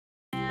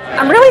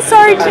I'm really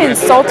sorry to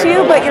insult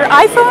you, but your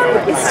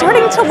iPhone is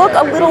starting to look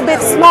a little bit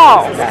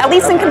small, at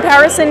least in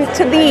comparison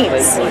to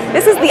these.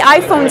 This is the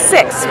iPhone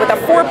 6 with a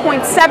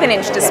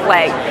 4.7-inch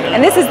display,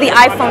 and this is the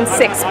iPhone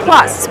 6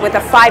 Plus with a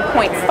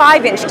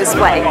 5.5-inch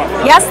display.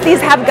 Yes,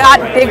 these have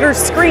got bigger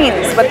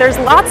screens, but there's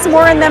lots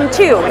more in them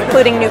too,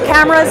 including new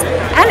cameras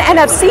and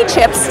NFC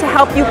chips to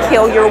help you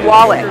kill your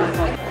wallet.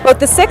 Both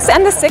the 6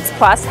 and the 6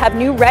 Plus have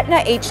new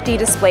Retina HD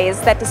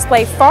displays that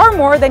display far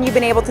more than you've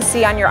been able to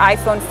see on your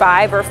iPhone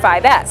 5 or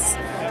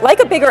 5S. Like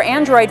a bigger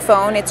Android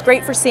phone, it's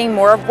great for seeing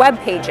more of web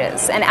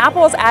pages, and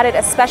Apple has added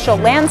a special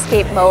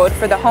landscape mode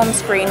for the home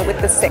screen with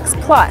the 6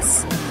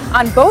 Plus.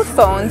 On both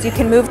phones, you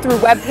can move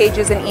through web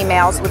pages and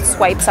emails with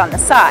swipes on the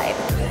side.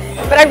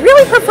 But I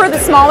really prefer the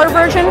smaller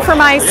version for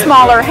my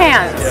smaller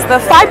hands. The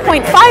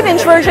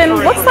 5.5-inch version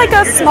looks like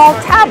a small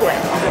tablet.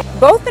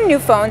 Both the new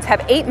phones have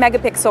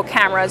 8-megapixel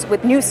cameras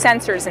with new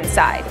sensors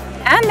inside,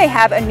 and they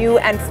have a new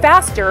and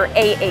faster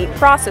A8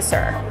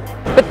 processor.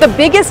 But the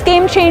biggest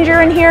game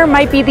changer in here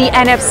might be the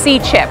NFC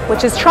chip,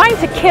 which is trying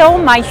to kill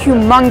my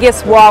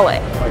humongous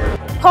wallet.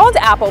 Called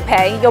Apple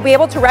Pay, you'll be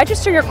able to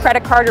register your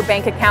credit card or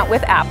bank account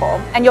with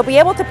Apple, and you'll be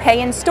able to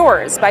pay in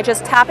stores by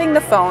just tapping the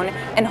phone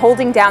and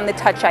holding down the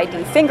Touch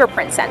ID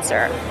fingerprint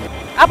sensor.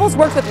 Apple's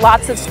worked with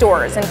lots of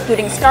stores,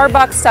 including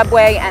Starbucks,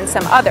 Subway, and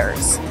some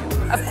others.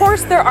 Of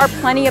course, there are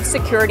plenty of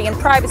security and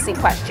privacy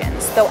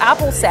questions, though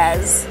Apple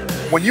says,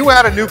 when you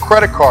add a new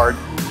credit card,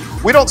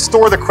 we don't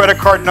store the credit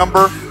card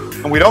number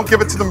and we don't give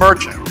it to the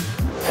merchant.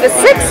 The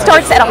 6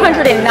 starts at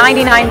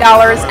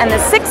 $199 and the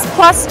 6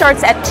 Plus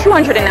starts at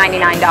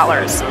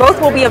 $299.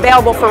 Both will be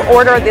available for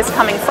order this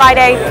coming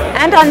Friday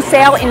and on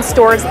sale in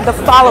stores the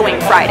following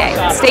Friday.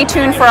 Stay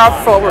tuned for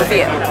our full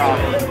review.